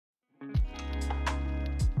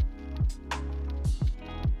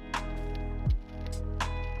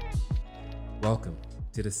Welcome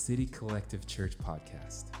to the City Collective Church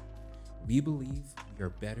podcast. We believe we are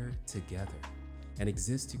better together and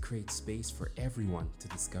exist to create space for everyone to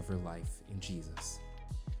discover life in Jesus.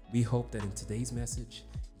 We hope that in today's message,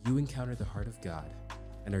 you encounter the heart of God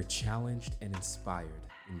and are challenged and inspired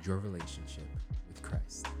in your relationship with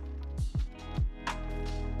Christ.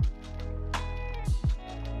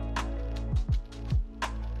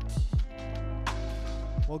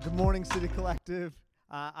 Well, good morning, City Collective.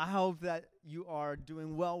 I hope that you are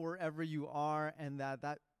doing well wherever you are, and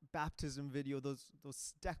that baptism video, those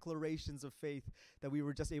declarations of faith that we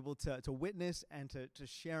were just able to witness and to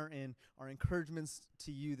share in are encouragements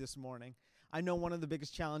to you this morning. I know one of the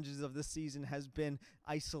biggest challenges of this season has been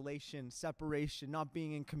isolation, separation, not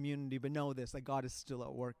being in community, but know this, that God is still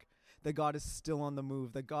at work, that God is still on the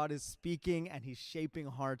move, that God is speaking and He's shaping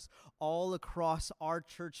hearts all across our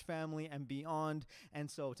church family and beyond.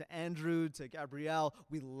 And so to Andrew, to Gabrielle,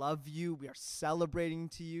 we love you. We are celebrating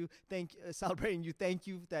you. Thank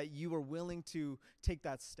you that you are willing to take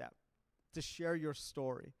that step, to share your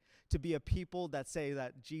story, to be a people that say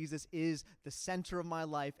that Jesus is the center of my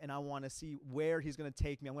life and I want to see where He's going to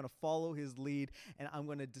take me. I'm going to follow His lead and I'm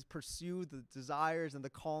going to pursue the desires and the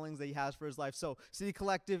callings that He has for His life. So City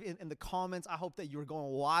Collective, in the comments, I hope that you're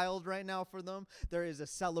going wild right now for them. There is a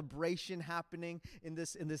celebration happening in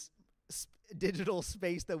this digital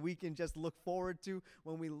space that we can just look forward to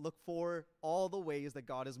when we look for all the ways that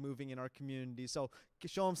God is moving in our community. So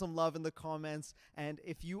show Him some love in the comments. And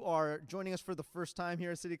if you are joining us for the first time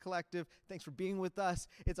here at City Collective, thanks for being with us.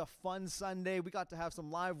 It's a fun Sunday. We got to have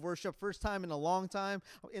some live worship, first time in a long time,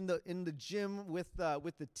 in the gym with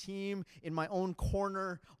the team, in my own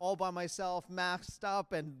corner, all by myself, maxed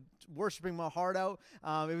up and worshiping my heart out.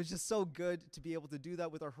 It was just so good to be able to do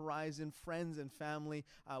that with our Horizon friends and family.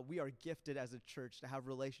 We are gifted as a church to have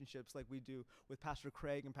relationships like we do with Pastor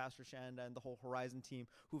Craig and Pastor Shanda and the whole Horizon team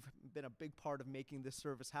who've been a big part of making this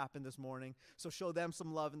service happen this morning. So show them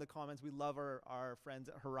some love in the comments. We love our friends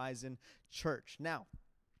at Horizon Church. Now,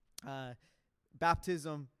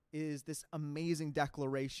 baptism is this amazing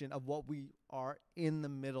declaration of what we are in the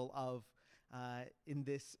middle of in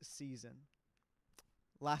this season.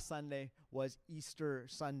 Last Sunday was Easter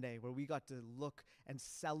Sunday, where we got to look and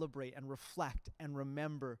celebrate and reflect and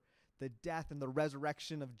remember the death and the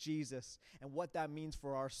resurrection of Jesus and what that means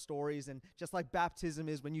for our stories. And just like baptism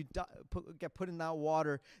is, when you get put in that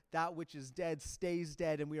water, that which is dead stays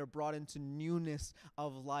dead, and we are brought into newness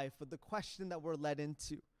of life. But the question that we're led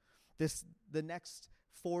into the next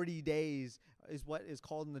 40 days is what is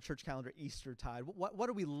called in the church calendar Eastertide. What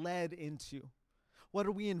are we led into? What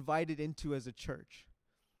are we invited into as a church?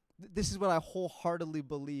 This is what I wholeheartedly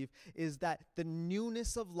believe, is that the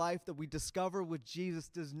newness of life that we discover with Jesus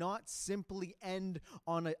does not simply end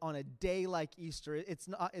on a day like Easter. It's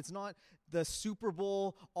not the Super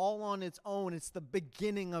Bowl all on its own. It's the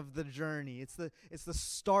beginning of the journey. It's the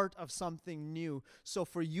start of something new. So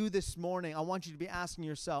for you this morning, I want you to be asking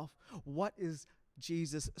yourself, what is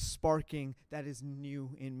Jesus sparking that is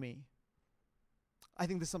new in me? I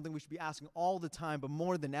think this is something we should be asking all the time, but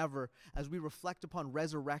more than ever, as we reflect upon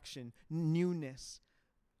resurrection, newness.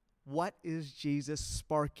 What is Jesus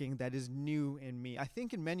sparking that is new in me? I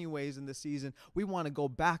think in many ways in this season, we want to go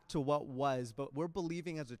back to what was, but we're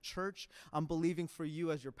believing as a church. I'm believing for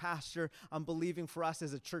you as your pastor. I'm believing for us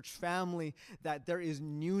as a church family that there is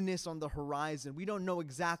newness on the horizon. We don't know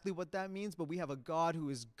exactly what that means, but we have a God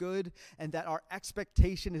who is good, and that our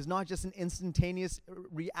expectation is not just an instantaneous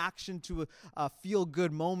reaction to a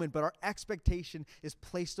feel-good moment, but our expectation is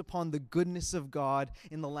placed upon the goodness of God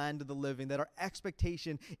in the land of the living, that our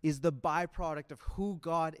expectation is the byproduct of who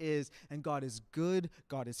God is, and God is good,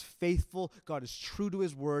 God is faithful, God is true to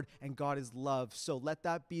His word, and God is love. So let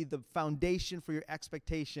that be the foundation for your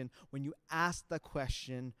expectation when you ask the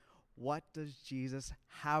question, what does Jesus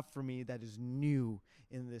have for me that is new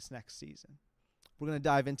in this next season? We're going to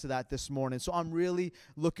dive into that this morning. So I'm really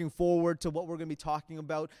looking forward to what we're going to be talking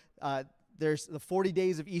about. There's the 40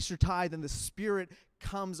 days of Eastertide, and the Spirit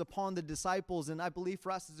comes upon the disciples. And I believe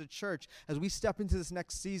for us as a church, as we step into this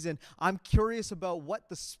next season, I'm curious about what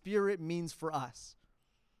the Spirit means for us,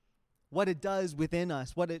 what it does within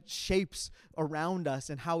us, what it shapes around us,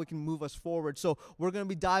 and how it can move us forward. So we're going to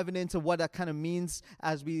be diving into what that kind of means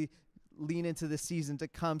as we lean into the season to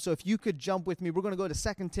come. So if you could jump with me, we're going to go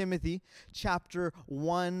to 2 Timothy chapter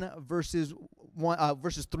 1, verses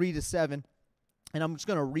 3 to 7. And I'm just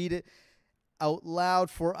going to read it out loud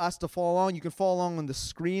for us to follow along. You can follow along on the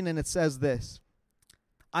screen, and it says this: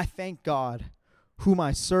 I thank God, whom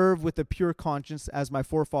I serve with a pure conscience, as my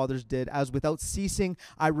forefathers did, as without ceasing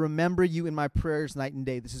I remember you in my prayers night and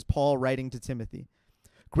day. This is Paul writing to Timothy.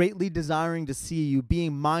 greatly desiring to see you,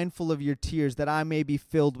 being mindful of your tears, that I may be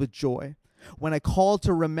filled with joy. When I call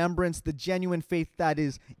to remembrance the genuine faith that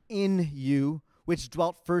is in you, which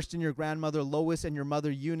dwelt first in your grandmother Lois and your mother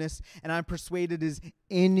Eunice, and I'm persuaded is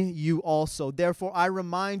in you also. Therefore, I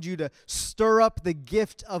remind you to stir up the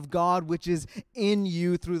gift of God which is in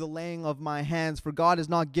you through the laying of my hands. For God has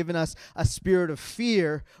not given us a spirit of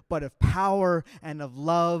fear, but of power and of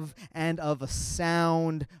love and of a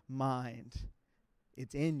sound mind.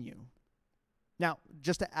 It's in you. Now,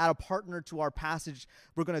 just to add a partner to our passage,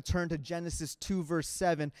 we're going to turn to Genesis 2, verse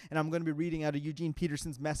 7, and I'm going to be reading out of Eugene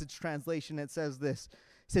Peterson's Message translation. It says this.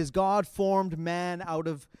 It says, God formed man out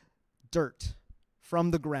of dirt from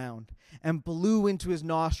the ground and blew into his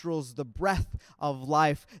nostrils the breath of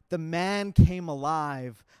life. The man came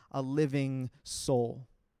alive, a living soul.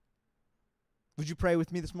 Would you pray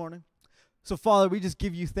with me this morning? So, Father, we just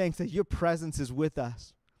give you thanks that your presence is with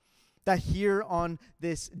us. That here on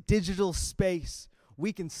this digital space,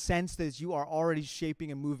 we can sense that you are already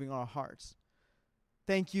shaping and moving our hearts.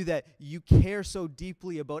 Thank you that you care so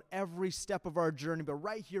deeply about every step of our journey, but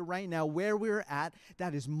right here, right now, where we're at,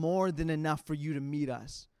 that is more than enough for you to meet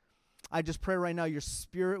us. I just pray right now your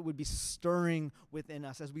spirit would be stirring within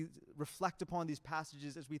us as we reflect upon these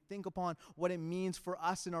passages, as we think upon what it means for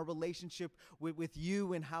us in our relationship with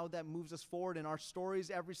you and how that moves us forward in our stories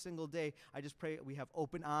every single day. I just pray we have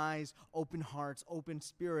open eyes, open hearts, open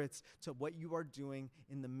spirits to what you are doing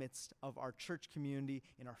in the midst of our church community,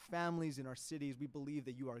 in our families, in our cities. We believe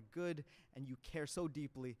that you are good and you care so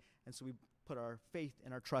deeply, and so we put our faith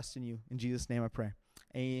and our trust in you. In Jesus' name I pray.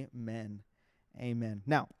 Amen. Amen.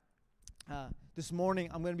 Now, this morning,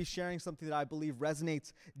 I'm going to be sharing something that I believe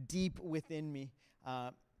resonates deep within me.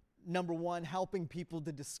 Number one, helping people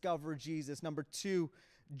to discover Jesus. Number two,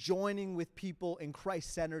 joining with people in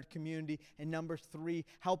Christ-centered community. And number three,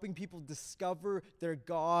 helping people discover their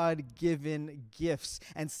God-given gifts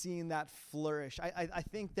and seeing that flourish. I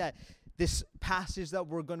think that this passage that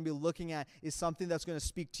we're going to be looking at is something that's going to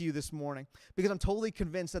speak to you this morning, because I'm totally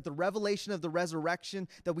convinced that the revelation of the resurrection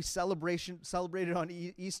that we celebrated on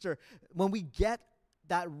Easter, when we get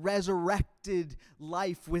that resurrected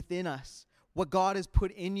life within us, what God has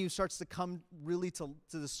put in you starts to come really to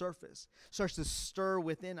the surface, starts to stir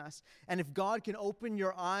within us. And if God can open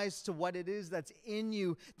your eyes to what it is that's in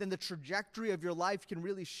you, then the trajectory of your life can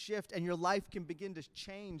really shift and your life can begin to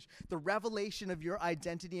change. The revelation of your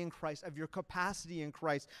identity in Christ, of your capacity in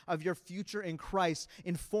Christ, of your future in Christ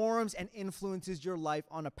informs and influences your life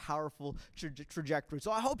on a powerful trajectory.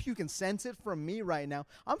 So I hope you can sense it from me right now.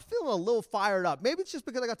 I'm feeling a little fired up. Maybe it's just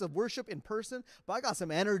because I got to worship in person, but I got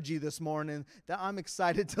some energy this morning that I'm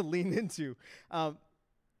excited to lean into.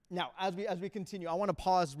 Now, as we continue, I want to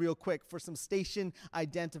pause real quick for some station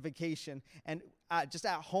identification. And just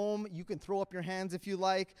at home, you can throw up your hands if you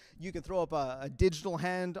like. You can throw up a digital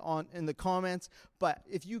hand in the comments. But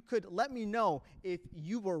if you could let me know if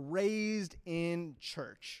you were raised in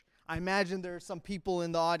church. I imagine there are some people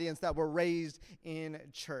in the audience that were raised in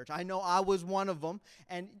church. I know I was one of them,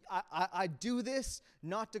 and I do this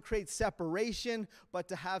not to create separation, but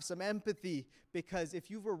to have some empathy, because if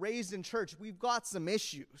you were raised in church, we've got some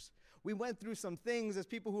issues. We went through some things as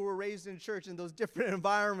people who were raised in church in those different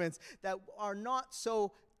environments that are not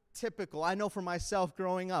so typical. I know for myself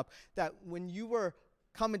growing up that when you were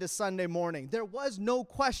coming to Sunday morning, there was no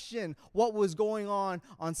question what was going on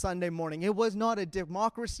Sunday morning. It was not a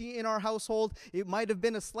democracy in our household. It might have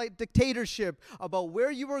been a slight dictatorship about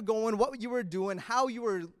where you were going, what you were doing, how you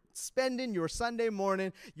were spending your Sunday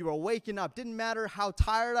morning. You were waking up. Didn't matter how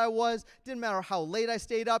tired I was. Didn't matter how late I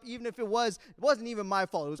stayed up. Even if it wasn't even my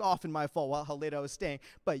fault. It was often my fault how late I was staying.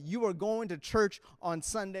 But you were going to church on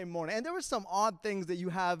Sunday morning. And there were some odd things that you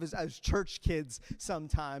have as church kids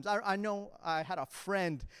sometimes. I know I had a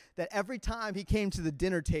friend that every time he came to the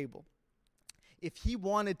dinner table, if he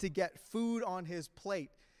wanted to get food on his plate,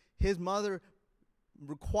 his mother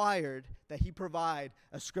required that he provide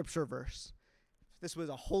a scripture verse. This was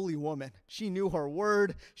a holy woman. She knew her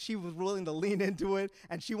word. She was willing to lean into it,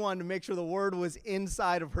 and she wanted to make sure the word was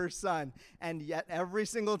inside of her son. And yet every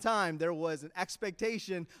single time there was an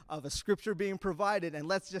expectation of a scripture being provided. And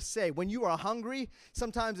let's just say, when you are hungry,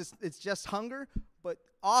 sometimes it's just hunger, but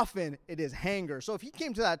often it is hanger. So if he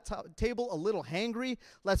came to that table a little hangry,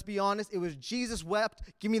 let's be honest, it was Jesus wept,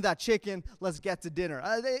 give me that chicken, let's get to dinner.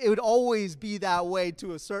 It would always be that way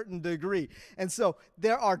to a certain degree. And so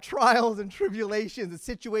there are trials and tribulations and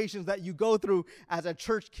situations that you go through as a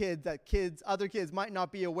church kid that other kids might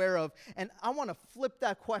not be aware of. And I want to flip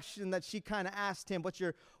that question that she kind of asked him,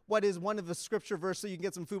 what is one of the scripture verse so you can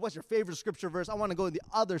get some food? What's your favorite scripture verse? I want to go to the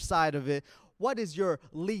other side of it. What is your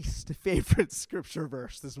least favorite scripture verse?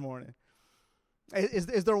 verse this morning?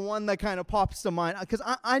 Is there one that kind of pops to mind? Because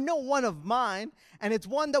I know one of mine, and it's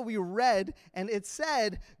one that we read, and it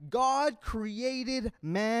said, God created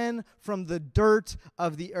man from the dirt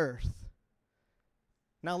of the earth.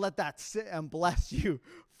 Now let that sit and bless you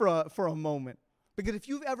for a moment. Because if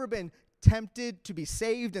you've ever been tempted to be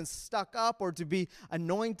saved and stuck up or to be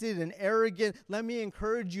anointed and arrogant, let me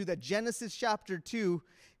encourage you that Genesis chapter 2,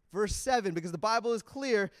 verse 7, because the Bible is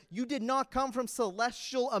clear, you did not come from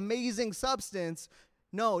celestial, amazing substance.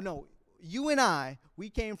 No, you and I, we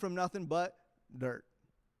came from nothing but dirt.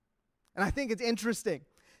 And I think it's interesting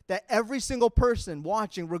that every single person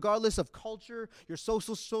watching, regardless of culture, your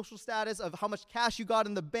social status, of how much cash you got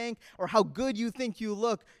in the bank, or how good you think you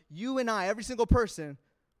look, you and I, every single person,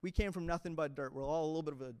 we came from nothing but dirt. We're all a little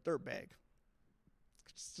bit of a dirt bag.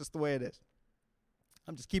 It's just the way it is.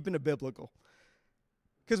 I'm just keeping it biblical.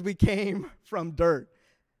 Because we came from dirt.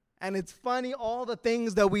 And it's funny, all the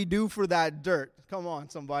things that we do for that dirt. Come on,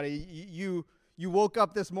 somebody. You woke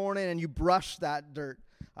up this morning and you brushed that dirt.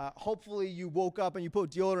 Hopefully you woke up and you put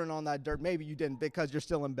deodorant on that dirt. Maybe you didn't because you're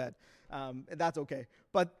still in bed. That's okay.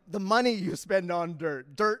 But the money you spend on dirt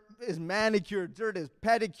is manicured, dirt is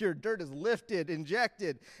pedicured, dirt is lifted,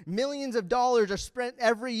 injected. Millions of dollars are spent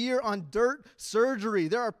every year on dirt surgery.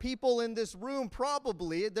 There are people in this room,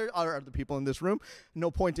 there are other people in this room,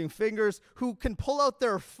 no pointing fingers, who can pull out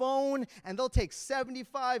their phone and they'll take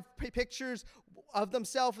 75 pictures of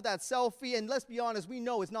themselves with that selfie. And let's be honest, we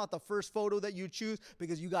know it's not the first photo that you choose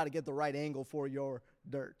because you got to get the right angle for your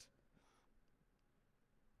dirt.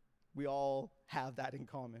 We all have that in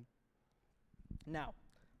common. Now,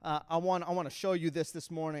 I want to show you this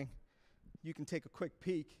morning. You can take a quick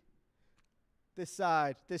peek. This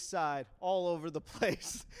side, all over the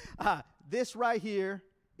place. This right here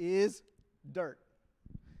is dirt.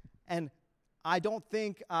 And I don't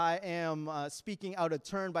think I am speaking out of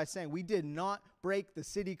turn by saying we did not break the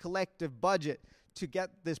city collective budget to get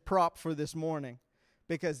this prop for this morning,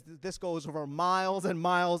 because this goes over miles and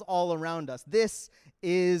miles all around us. This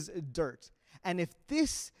is dirt. And if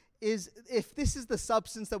this is the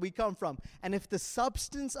substance that we come from, and if the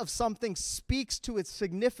substance of something speaks to its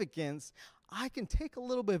significance, I can take a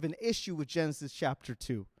little bit of an issue with Genesis chapter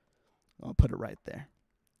 2. I'll put it right there.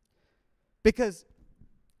 Because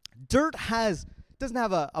dirt doesn't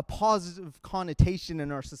have a positive connotation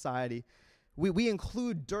in our society. We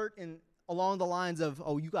include dirt along the lines of,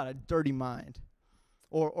 oh, you got a dirty mind.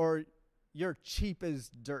 Or you're cheap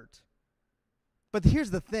as dirt. But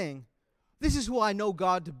here's the thing. This is who I know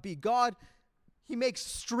God to be. God, He makes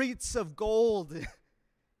streets of gold.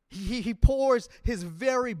 He pours His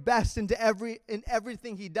very best into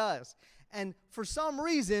everything He does. And for some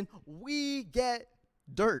reason, we get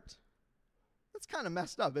dirt. That's kind of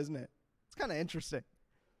messed up, isn't it? It's kind of interesting.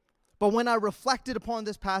 But when I reflected upon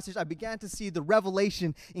this passage, I began to see the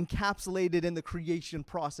revelation encapsulated in the creation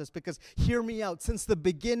process. Because hear me out, since the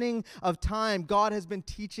beginning of time, God has been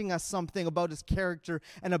teaching us something about His character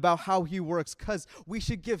and about how He works. Because we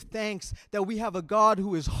should give thanks that we have a God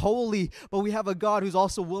who is holy, but we have a God who's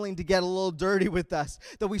also willing to get a little dirty with us.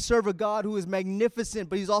 That we serve a God who is magnificent,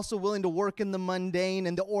 but He's also willing to work in the mundane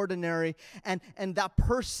and the ordinary. And that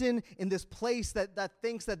person in this place that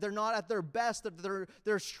thinks that they're not at their best, that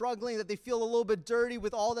they're struggling, that they feel a little bit dirty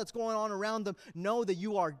with all that's going on around them, know that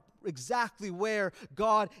you are exactly where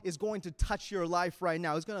God is going to touch your life right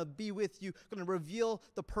now. He's going to be with you, going to reveal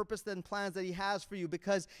the purpose and plans that He has for you.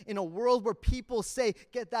 Because in a world where people say,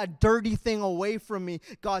 get that dirty thing away from me,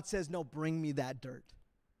 God says, no, bring me that dirt.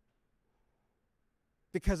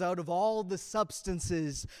 Because out of all the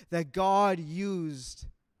substances that God used,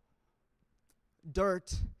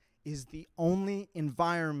 dirt is the only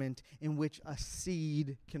environment in which a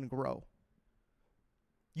seed can grow.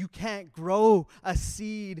 You can't grow a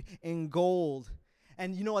seed in gold.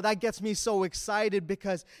 And you know what, that gets me so excited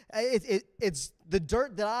because it's the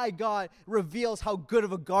dirt that I got reveals how good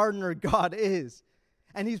of a gardener God is.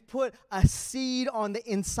 And He's put a seed on the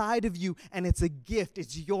inside of you, and it's a gift.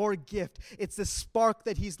 It's your gift. It's the spark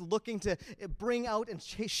that He's looking to bring out and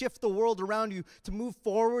shift the world around you to move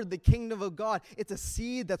forward the kingdom of God. It's a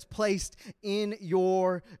seed that's placed in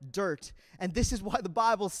your dirt. And this is why the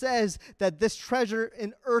Bible says that this treasure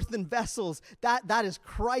in earthen vessels, that is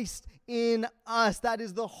Christ in us. That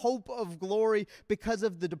is the hope of glory because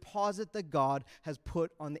of the deposit that God has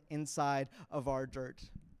put on the inside of our dirt.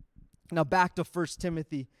 Now back to 1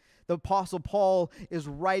 Timothy. The Apostle Paul is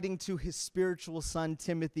writing to his spiritual son,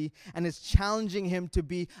 Timothy, and is challenging him to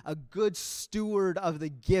be a good steward of the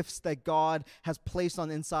gifts that God has placed on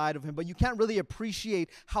the inside of him. But you can't really appreciate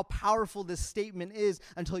how powerful this statement is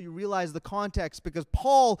until you realize the context, because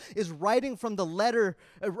Paul is writing from the letter,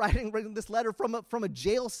 writing this letter from a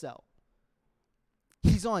jail cell.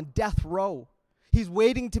 He's on death row. He's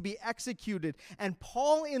waiting to be executed. And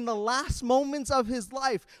Paul, in the last moments of his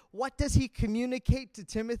life, what does he communicate to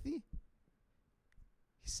Timothy?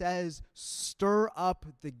 He says, stir up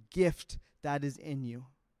the gift that is in you.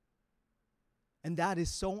 And that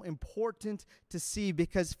is so important to see,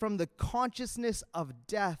 because from the consciousness of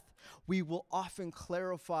death, we will often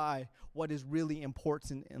clarify what is really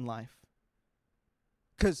important in life.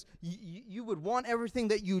 Because you would want everything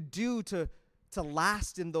that you do to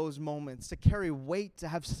last in those moments, to carry weight, to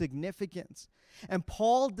have significance. And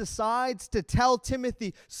Paul decides to tell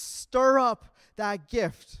Timothy, stir up that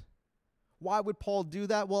gift. Why would Paul do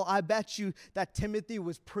that? Well, I bet you that Timothy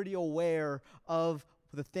was pretty aware of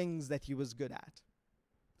the things that he was good at.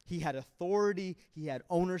 He had authority, he had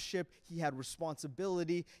ownership, he had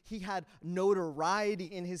responsibility, he had notoriety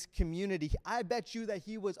in his community. I bet you that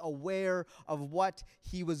he was aware of what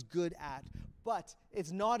he was good at. But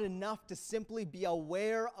it's not enough to simply be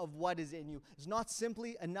aware of what is in you. It's not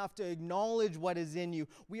simply enough to acknowledge what is in you.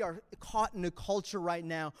 We are caught in a culture right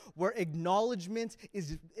now where acknowledgement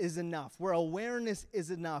is enough, where awareness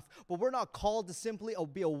is enough. But we're not called to simply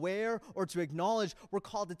be aware or to acknowledge. We're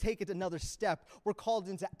called to take it another step. We're called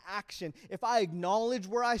into action. If I acknowledge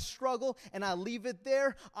where I struggle and I leave it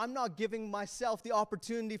there, I'm not giving myself the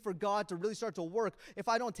opportunity for God to really start to work. If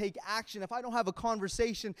I don't take action, if I don't have a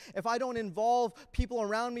conversation, if I don't involve people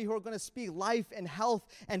around me who are going to speak life and health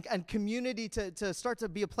and community to start to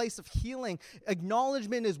be a place of healing.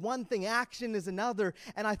 Acknowledgement is one thing, action is another.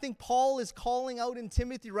 And I think Paul is calling out in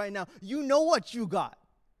Timothy right now, you know what you got.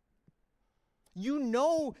 You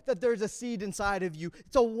know that there's a seed inside of you.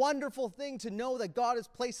 It's a wonderful thing to know that God has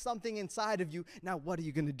placed something inside of you. Now, what are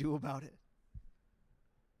you going to do about it?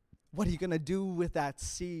 What are you going to do with that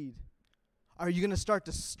seed? Are you going to start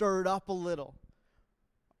to stir it up a little?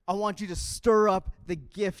 I want you to stir up the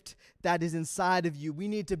gift that is inside of you. We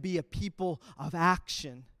need to be a people of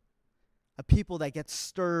action, a people that get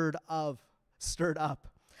stirred up.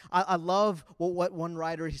 I love what one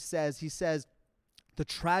writer says. He says, the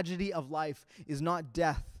tragedy of life is not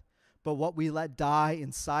death, but what we let die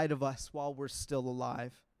inside of us while we're still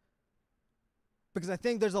alive. Because I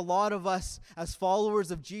think there's a lot of us as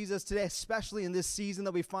followers of Jesus today, especially in this season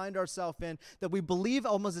that we find ourselves in, that we believe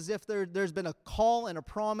almost as if there's been a call and a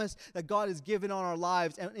promise that God has given on our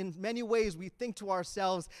lives. And in many ways, we think to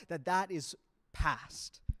ourselves that is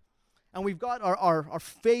past. And we've got our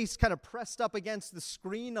face kind of pressed up against the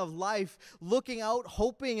screen of life, looking out,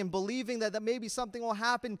 hoping and believing that maybe something will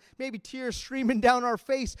happen, maybe tears streaming down our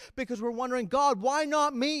face because we're wondering, God, why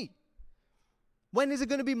not me? When is it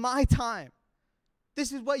going to be my time?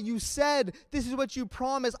 This is what you said. This is what you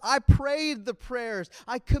promised. I prayed the prayers.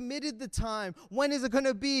 I committed the time. When is it going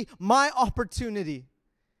to be my opportunity?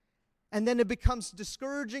 And then it becomes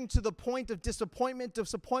discouraging to the point of disappointment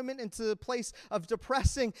into the place of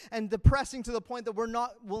depressing to the point that we're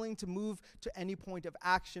not willing to move to any point of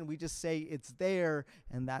action. We just say it's there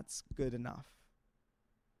and that's good enough.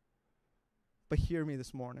 But hear me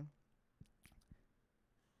this morning.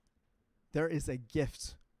 There is a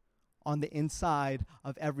gift on the inside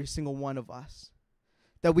of every single one of us.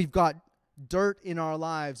 That we've got dirt in our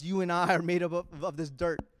lives. You and I are made up of this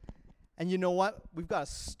dirt. And you know what? We've got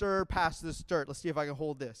to stir past this dirt. Let's see if I can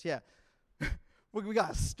hold this. Yeah. we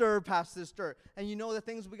got to stir past this dirt. And you know the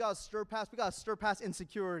things we got to stir past? We got to stir past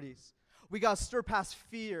insecurities. We got to stir past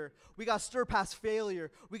fear. We got to stir past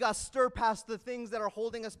failure. We got to stir past the things that are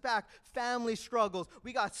holding us back. Family struggles.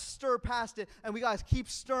 We got to stir past it. And we got to keep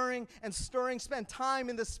stirring and stirring. Spend time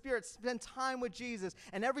in the Spirit. Spend time with Jesus.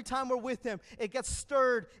 And every time we're with Him, it gets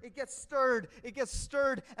stirred. It gets stirred. It gets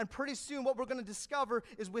stirred. And pretty soon what we're going to discover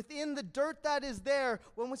is within the dirt that is there,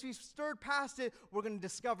 once we've stirred past it, we're going to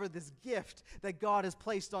discover this gift that God has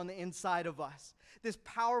placed on the inside of us. This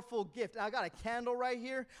powerful gift. And I got a candle right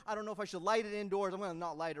here. I don't know if I should light it indoors. I'm going to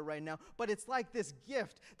not light it right now. But it's like this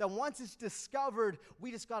gift that once it's discovered,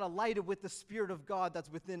 we just got to light it with the Spirit of God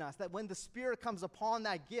that's within us. That when the Spirit comes upon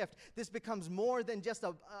that gift, this becomes more than just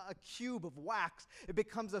a cube of wax. It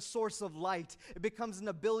becomes a source of light. It becomes an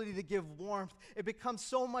ability to give warmth. It becomes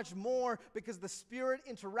so much more because the Spirit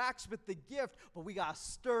interacts with the gift, but we got to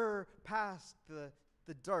stir past the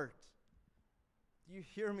dirt. Do you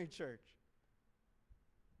hear me, church?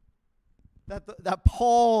 That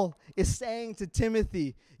Paul is saying to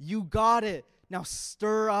Timothy, you got it. Now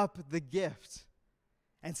stir up the gift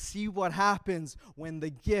and see what happens when the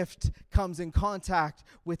gift comes in contact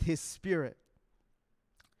with his Spirit.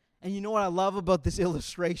 And you know what I love about this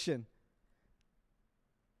illustration?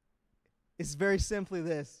 It's very simply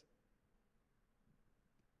this: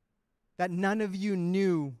 that none of you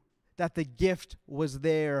knew that the gift was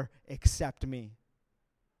there except me.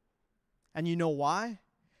 And you know why?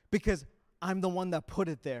 Because I'm the one that put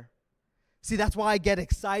it there. See, that's why I get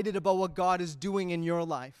excited about what God is doing in your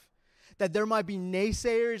life. That there might be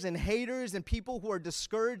naysayers and haters and people who are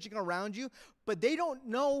discouraging around you, but they don't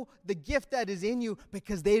know the gift that is in you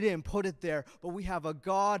because they didn't put it there. But we have a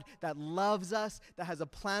God that loves us, that has a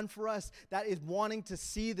plan for us, that is wanting to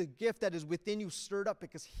see the gift that is within you stirred up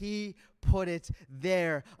because he put it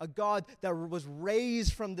there. A God that was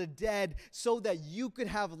raised from the dead so that you could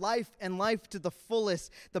have life and life to the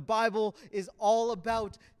fullest. The Bible is all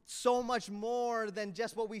about so much more than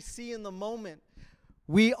just what we see in the moment.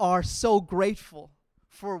 We are so grateful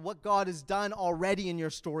for what God has done already in your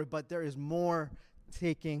story, but there is more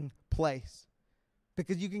taking place.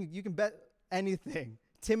 Because you can bet anything.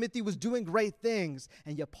 Timothy was doing great things,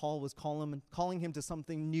 and yet Paul was calling him to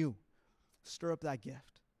something new. Stir up that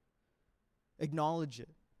gift. Acknowledge it.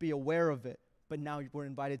 Be aware of it. But now we're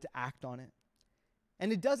invited to act on it.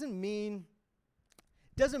 And it doesn't mean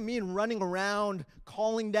running around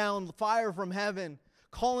calling down fire from heaven,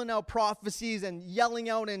 calling out prophecies and yelling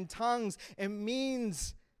out in tongues. It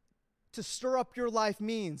means to stir up your life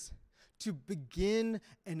means to begin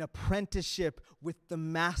an apprenticeship with the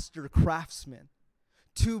master craftsman,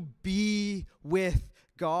 to be with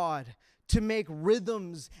God, to make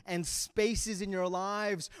rhythms and spaces in your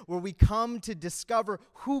lives where we come to discover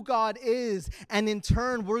who God is, and in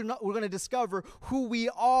turn we're going to discover who we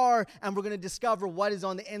are, and we're going to discover what is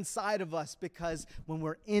on the inside of us, because when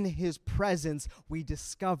we're in his presence we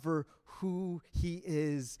discover who he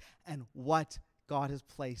is and what God has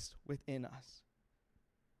placed within us.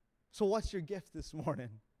 So what's your gift this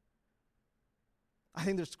morning? I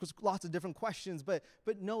think there's lots of different questions, but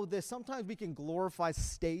know this: sometimes we can glorify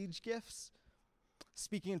stage gifts,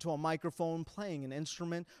 speaking into a microphone, playing an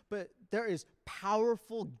instrument, but there is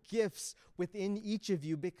powerful gifts within each of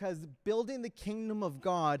you, because building the kingdom of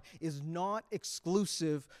God is not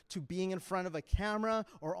exclusive to being in front of a camera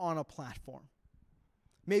or on a platform.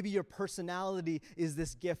 Maybe your personality is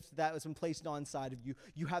this gift that has been placed on inside of you.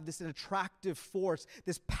 You have this attractive force,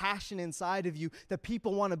 this passion inside of you that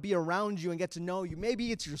people want to be around you and get to know you.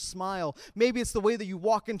 Maybe it's your smile. Maybe it's the way that you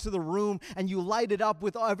walk into the room and you light it up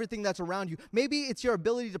with everything that's around you. Maybe it's your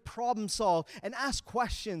ability to problem solve and ask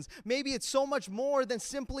questions. Maybe it's so much more than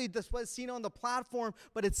simply what's seen on the platform,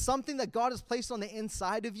 but it's something that God has placed on the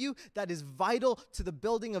inside of you that is vital to the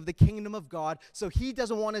building of the kingdom of God. So he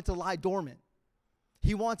doesn't want it to lie dormant.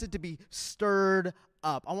 He wants it to be stirred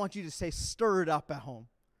up. I want you to say stirred up at home.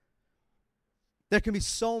 There can be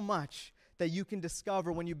so much that you can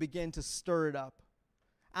discover when you begin to stir it up.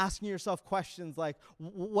 Asking yourself questions like,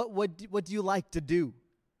 what do you like to do?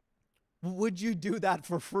 Would you do that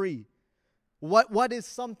for free? What is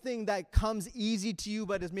something that comes easy to you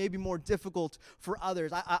but is maybe more difficult for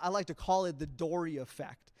others? I like to call it the Dory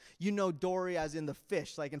effect. You know Dory as in the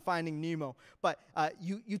fish, like in Finding Nemo. But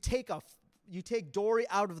you take Dory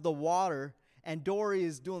out of the water, and Dory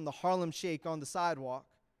is doing the Harlem Shake on the sidewalk.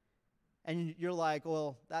 And you're like,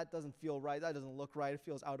 well, that doesn't feel right. That doesn't look right. It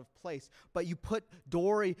feels out of place. But you put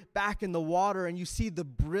Dory back in the water, and you see the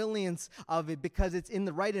brilliance of it because it's in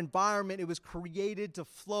the right environment. It was created to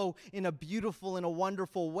flow in a beautiful and a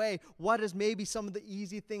wonderful way. What is maybe some of the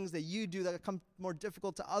easy things that you do that become more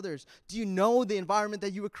difficult to others? Do you know the environment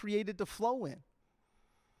that you were created to flow in?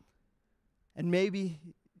 And maybe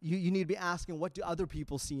you need to be asking, what do other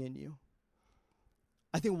people see in you?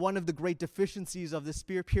 I think one of the great deficiencies of this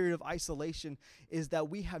period of isolation is that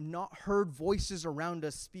we have not heard voices around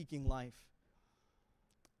us speaking life.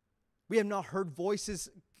 We have not heard voices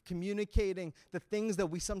communicating the things that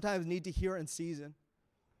we sometimes need to hear in season.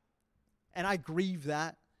 And I grieve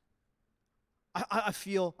that. I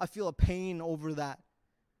feel a pain over that.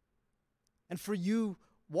 And for you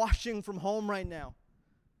watching from home right now,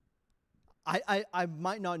 I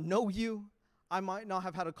might not know you. I might not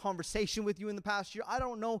have had a conversation with you in the past year. I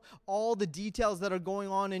don't know all the details that are going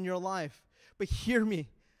on in your life. But hear me.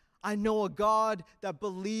 I know a God that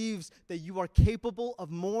believes that you are capable of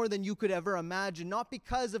more than you could ever imagine, not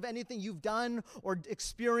because of anything you've done or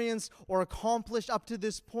experienced or accomplished up to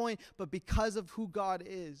this point, but because of who God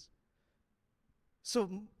is.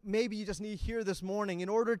 So maybe you just need to hear this morning, in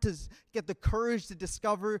order to get the courage to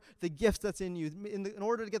discover the gift that's in you, in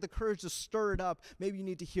order to get the courage to stir it up, maybe you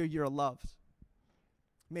need to hear you're loved.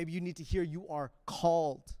 Maybe you need to hear you are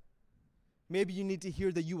called. Maybe you need to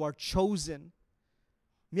hear that you are chosen.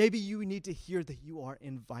 Maybe you need to hear that you are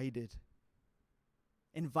invited.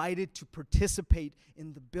 Invited to participate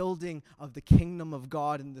in the building of the kingdom of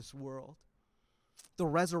God in this world. The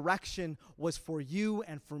resurrection was for you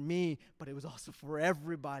and for me, but it was also for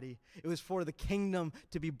everybody. It was for the kingdom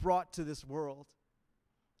to be brought to this world.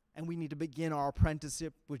 And we need to begin our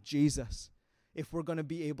apprenticeship with Jesus if we're going to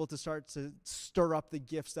be able to start to stir up the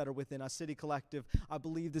gifts that are within us. City Collective, I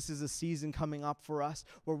believe this is a season coming up for us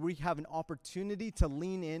where we have an opportunity to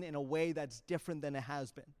lean in a way that's different than it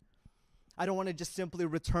has been. I don't want to just simply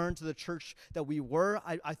return to the church that we were.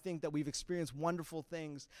 I think that we've experienced wonderful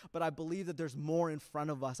things, but I believe that there's more in front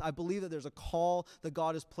of us. I believe that there's a call that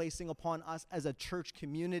God is placing upon us as a church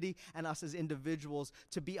community and us as individuals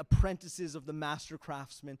to be apprentices of the master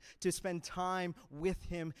craftsman, to spend time with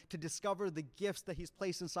him, to discover the gifts that he's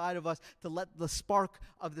placed inside of us, to let the spark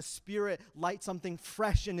of the Spirit light something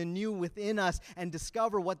fresh and new within us and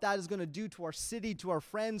discover what that is going to do to our city, to our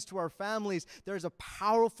friends, to our families. There's a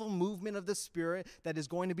powerful movement of the Spirit that is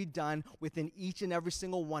going to be done within each and every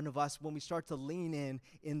single one of us when we start to lean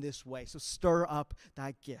in this way. So stir up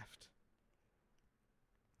that gift.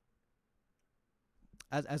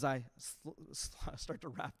 As I start to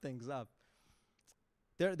wrap things up,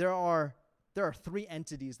 there are three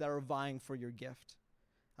entities that are vying for your gift.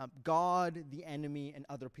 God, the enemy, and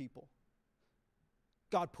other people.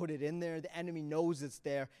 God put it in there. The enemy knows it's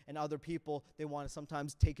there. And other people, they want to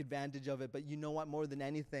sometimes take advantage of it. But you know what? More than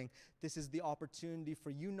anything, this is the opportunity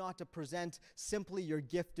for you not to present simply your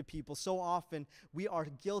gift to people. So often, we are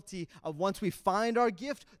guilty of once we find our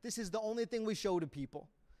gift, this is the only thing we show to people.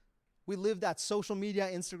 We live that social media,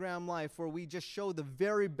 Instagram life where we just show the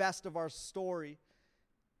very best of our story.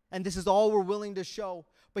 And this is all we're willing to show.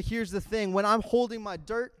 But here's the thing. When I'm holding my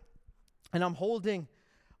dirt and I'm holding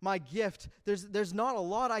my gift, there's not a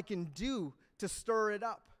lot I can do to stir it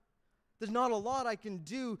up. There's not a lot I can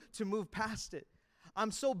do to move past it. I'm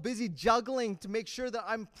so busy juggling to make sure that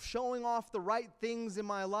I'm showing off the right things in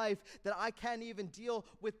my life that I can't even deal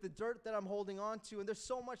with the dirt that I'm holding on to. And there's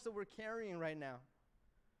so much that we're carrying right now.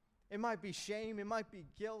 It might be shame. It might be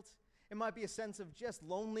guilt. It might be a sense of just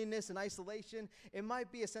loneliness and isolation. It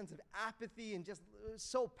might be a sense of apathy and just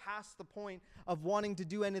so past the point of wanting to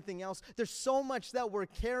do anything else. There's so much that we're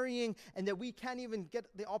carrying and that we can't even get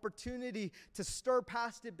the opportunity to stir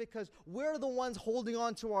past it because we're the ones holding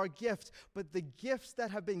on to our gift. But the gifts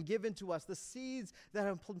that have been given to us, the seeds that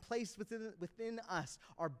have been placed within us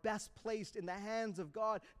are best placed in the hands of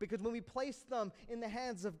God, because when we place them in the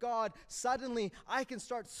hands of God, suddenly I can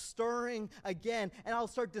start stirring again and I'll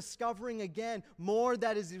start discovering again more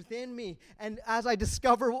that is within me. And as I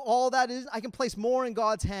discover all that is, I can place more in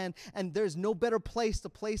God's hand, and there's no better place to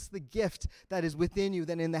place the gift that is within you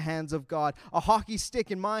than in the hands of God. A hockey stick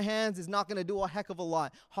in my hands is not going to do a heck of a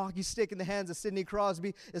lot. Hockey stick in the hands of Sidney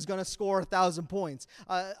Crosby is going to score 1,000 points.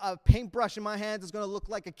 A paintbrush in my hands is going to look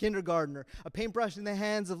like a kindergartner. A paintbrush in the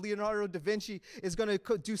hands of Leonardo da Vinci is going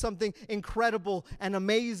to do something incredible and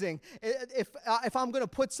amazing. If I'm going to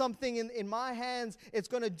put something in my hands, it's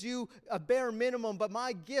going to do a bare minimum, but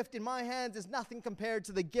my gift in my hands is nothing compared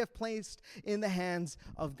to the gift placed in the hands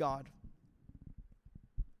of God.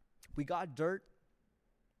 We got dirt.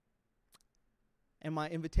 And my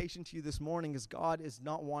invitation to you this morning is God is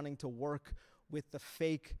not wanting to work with the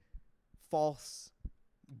fake, false,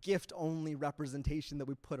 gift-only representation that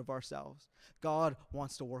we put of ourselves. God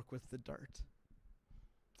wants to work with the dirt.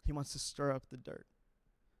 He wants to stir up the dirt.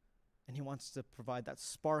 And he wants to provide that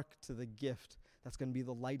spark to the gift that's going to be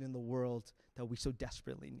the light in the world that we so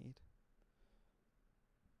desperately need.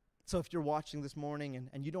 So if you're watching this morning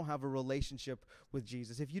and you don't have a relationship with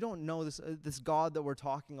Jesus, if you don't know this God that we're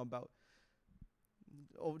talking about,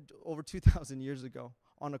 over 2,000 years ago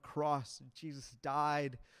on a cross, Jesus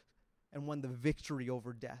died and won the victory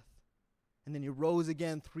over death. And then he rose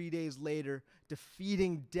again 3 days later,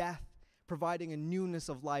 defeating death, providing a newness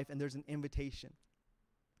of life. And there's an invitation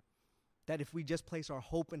that if we just place our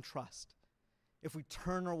hope and trust, if we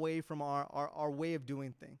turn away from our way of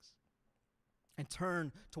doing things and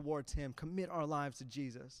turn towards him, commit our lives to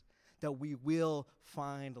Jesus, that we will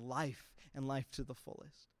find life and life to the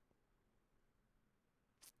fullest.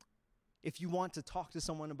 If you want to talk to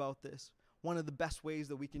someone about this, one of the best ways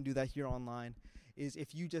that we can do that here online is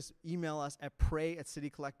if you just email us at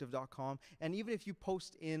pray@citycollective.com. And even if you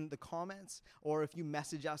post in the comments or if you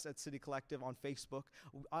message us at City Collective on Facebook,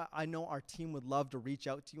 I know our team would love to reach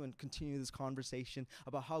out to you and continue this conversation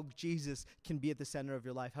about how Jesus can be at the center of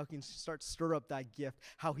your life, how he can start stir up that gift,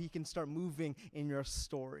 how he can start moving in your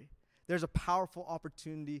story. There's a powerful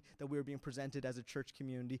opportunity that we're being presented as a church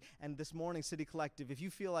community. And this morning, City Collective, if you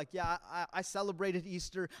feel like, yeah, I celebrated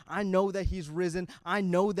Easter, I know that he's risen, I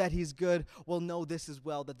know that he's good, well, know this as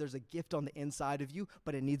well, that there's a gift on the inside of you,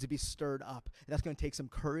 but it needs to be stirred up. That's going to take some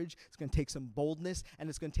courage, it's going to take some boldness, and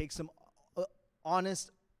it's going to take some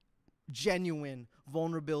honest, genuine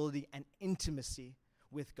vulnerability and intimacy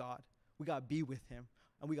with God. We got to be with him.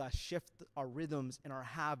 And we got to shift our rhythms and our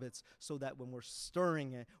habits so that when we're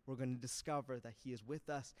stirring it, we're going to discover that he is with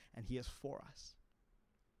us and he is for us.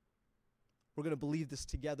 We're going to believe this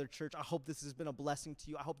together, church. I hope this has been a blessing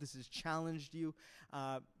to you. I hope this has challenged you.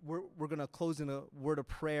 We're going to close in a word of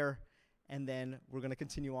prayer, and then we're going to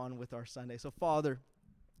continue on with our Sunday. So, Father,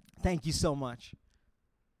 thank you so much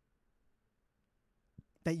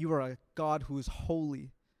that you are a God who is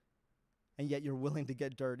holy, and yet you're willing to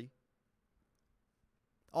get dirty.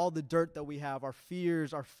 All the dirt that we have, our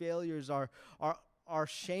fears, our failures, our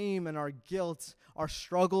shame and our guilt, our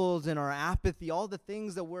struggles and our apathy, all the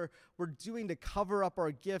things that we're doing to cover up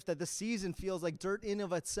our gift, that the season feels like dirt in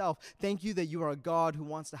of itself. Thank you that you are a God who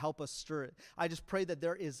wants to help us stir it. I just pray that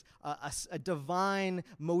there is a divine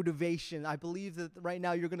motivation. I believe that right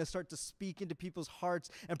now you're going to start to speak into people's hearts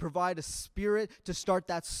and provide a spirit to start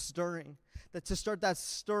that stirring.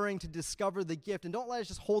 To discover the gift. And don't let us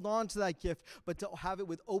just hold on to that gift, but to have it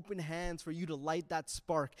with open hands for you to light that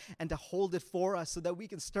spark and to hold it for us so that we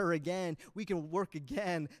can stir again, we can work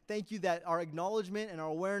again. Thank you that our acknowledgement and our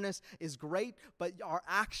awareness is great, but our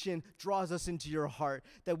action draws us into your heart,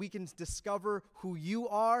 that we can discover who you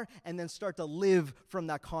are and then start to live from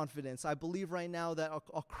that confidence. I believe right now that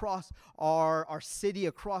across our city,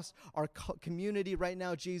 across our community right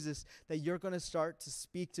now, Jesus, that you're going to start to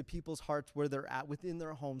speak to people's hearts where they're at, within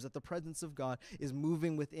their homes, that the presence of God is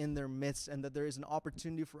moving within their midst, and that there is an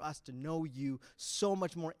opportunity for us to know you so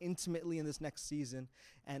much more intimately in this next season.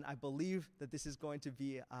 And I believe that this is going to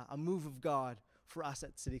be a move of God for us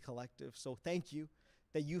at City Collective. So thank you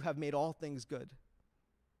that you have made all things good.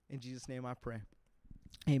 In Jesus' name I pray.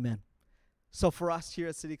 Amen. So for us here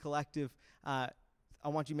at City Collective, I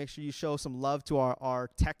want you to make sure you show some love to our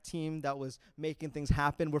tech team that was making things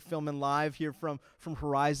happen. We're filming live here from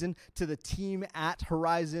Horizon, to the team at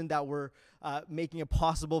Horizon that were making it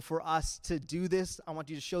possible for us to do this. I want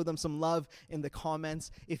you to show them some love in the comments.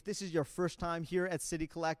 If this is your first time here at City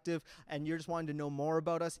Collective and you're just wanting to know more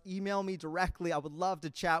about us, email me directly. I would love to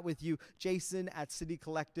chat with you,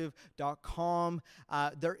 jason@citycollective.com.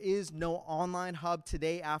 There is no online hub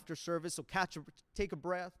today after service, so take a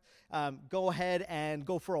breath. Go ahead and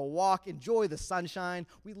go for a walk. Enjoy the sunshine.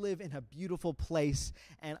 We live in a beautiful place,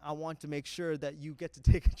 and I want to make sure that you get to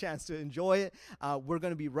take a chance to enjoy it. We're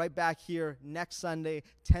going to be right back here next Sunday,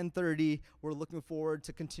 10:30. We're looking forward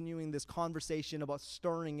to continuing this conversation about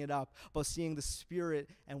stirring it up, about seeing the Spirit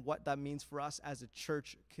and what that means for us as a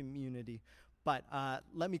church community. But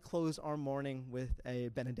let me close our morning with a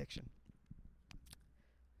benediction.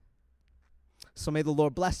 So may the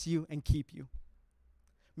Lord bless you and keep you.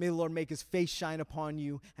 May the Lord make his face shine upon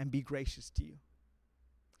you and be gracious to you.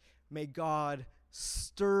 May God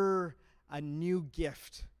stir a new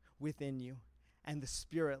gift within you, and the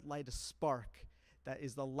Spirit light a spark that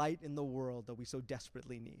is the light in the world that we so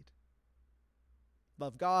desperately need.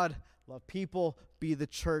 Love God, love people, be the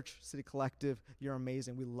church, City Collective. You're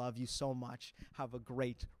amazing. We love you so much. Have a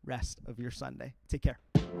great rest of your Sunday. Take care.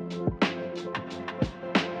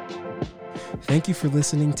 Thank you for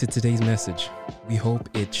listening to today's message. We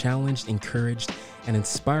hope it challenged, encouraged, and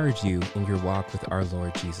inspired you in your walk with our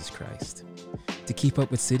Lord Jesus Christ. To keep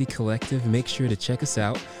up with City Collective, make sure to check us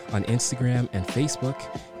out on Instagram and Facebook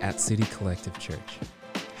at City Collective Church.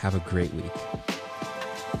 Have a great week.